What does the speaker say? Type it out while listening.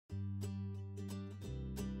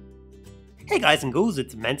Hey guys and ghouls,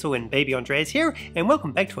 it's Mansell and Baby Andreas here, and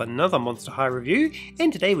welcome back to another Monster High review.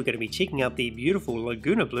 And today we're going to be checking out the beautiful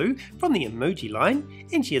Laguna Blue from the Emoji line,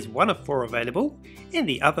 and she is one of 4 available, and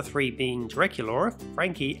the other 3 being Dracula,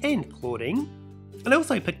 Frankie and Claudine. And I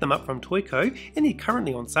also picked them up from Toyco, and they're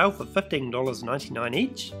currently on sale for $15.99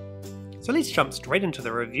 each. So let's jump straight into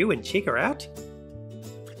the review and check her out.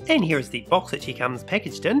 And here is the box that she comes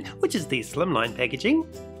packaged in, which is the slimline packaging.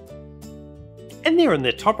 And there in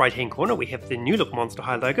the top right hand corner we have the new look Monster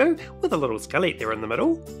High logo with a little skeleton there in the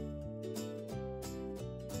middle.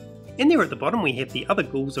 And there at the bottom we have the other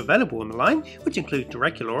ghouls available in the line, which include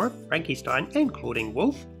Dracula, Frankenstein and Claudine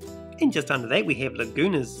Wolf. And just under that we have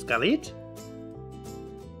Laguna's skeleton.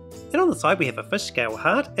 And on the side we have a fish scale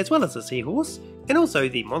heart as well as a seahorse, and also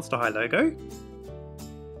the Monster High logo.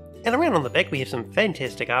 And around on the back we have some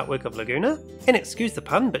fantastic artwork of Laguna, and excuse the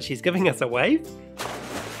pun but she's giving us a wave.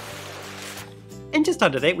 And just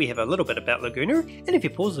under that we have a little bit about Laguna, and if you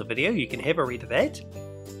pause the video you can have a read of that.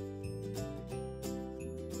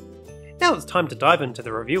 Now it's time to dive into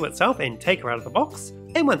the review itself and take her out of the box,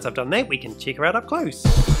 and once I've done that we can check her out up close.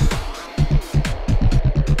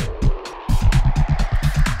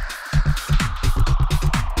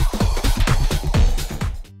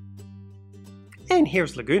 And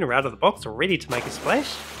here's Laguna out of the box ready to make a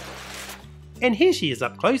splash. And here she is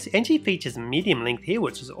up close, and she features medium length hair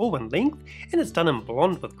which is all in length, and it's done in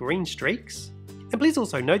blonde with green streaks. And please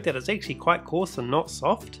also note that it's actually quite coarse and not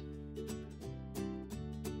soft.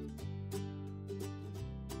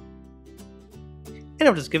 And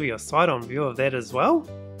I'll just give you a side on view of that as well.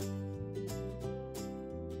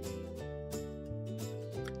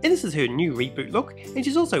 And this is her new reboot look, and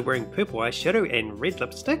she's also wearing purple eyeshadow and red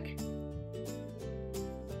lipstick.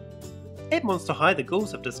 At Monster High, the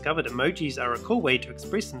ghouls have discovered emojis are a cool way to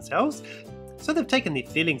express themselves, so they've taken their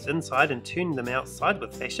feelings inside and turned them outside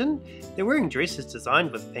with fashion. They're wearing dresses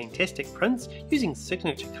designed with fantastic prints, using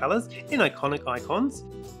signature colours and iconic icons,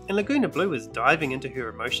 and Laguna Blue is diving into her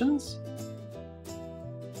emotions.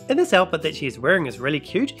 And this outfit that she is wearing is really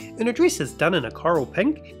cute, and her dress is done in a coral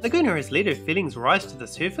pink. Laguna has let her feelings rise to the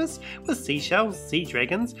surface with seashells, sea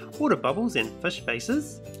dragons, water bubbles and fish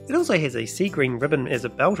faces. It also has a sea green ribbon as a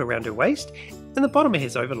belt around her waist, and the bottom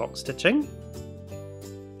has overlock stitching.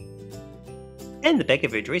 And the back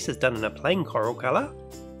of her dress is done in a plain coral colour.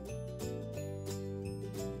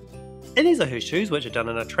 And these are her shoes, which are done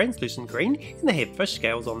in a translucent green, and they have fish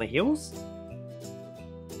scales on the heels.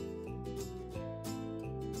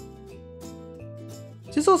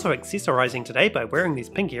 She's also accessorising today by wearing these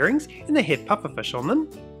pink earrings, and they have pufferfish on them.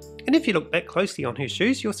 And if you look back closely on her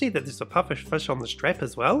shoes, you'll see that there's a pufferfish on the strap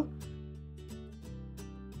as well.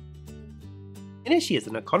 And as she is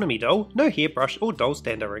an economy doll, no hairbrush or doll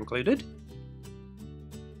stand are included.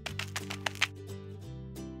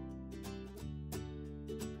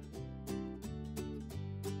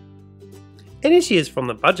 And as she is from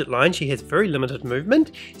the budget line, she has very limited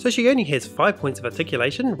movement, so she only has 5 points of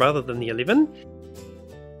articulation rather than the 11.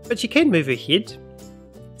 But she can move her head,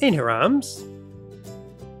 and her arms,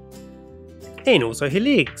 and also her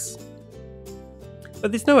legs.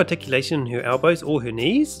 But there's no articulation in her elbows or her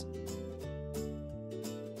knees.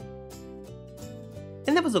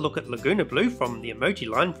 And that was a look at Laguna Blue from the Emoji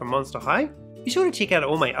line from Monster High. Be sure to check out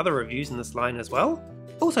all my other reviews in this line as well.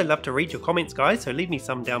 Also love to read your comments guys, so leave me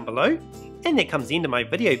some down below. And that comes the end of my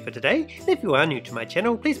video for today. And if you are new to my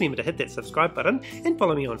channel, please remember to hit that subscribe button and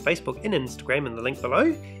follow me on Facebook and Instagram in the link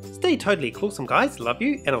below. Stay totally awesome guys, love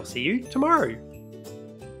you, and I'll see you tomorrow.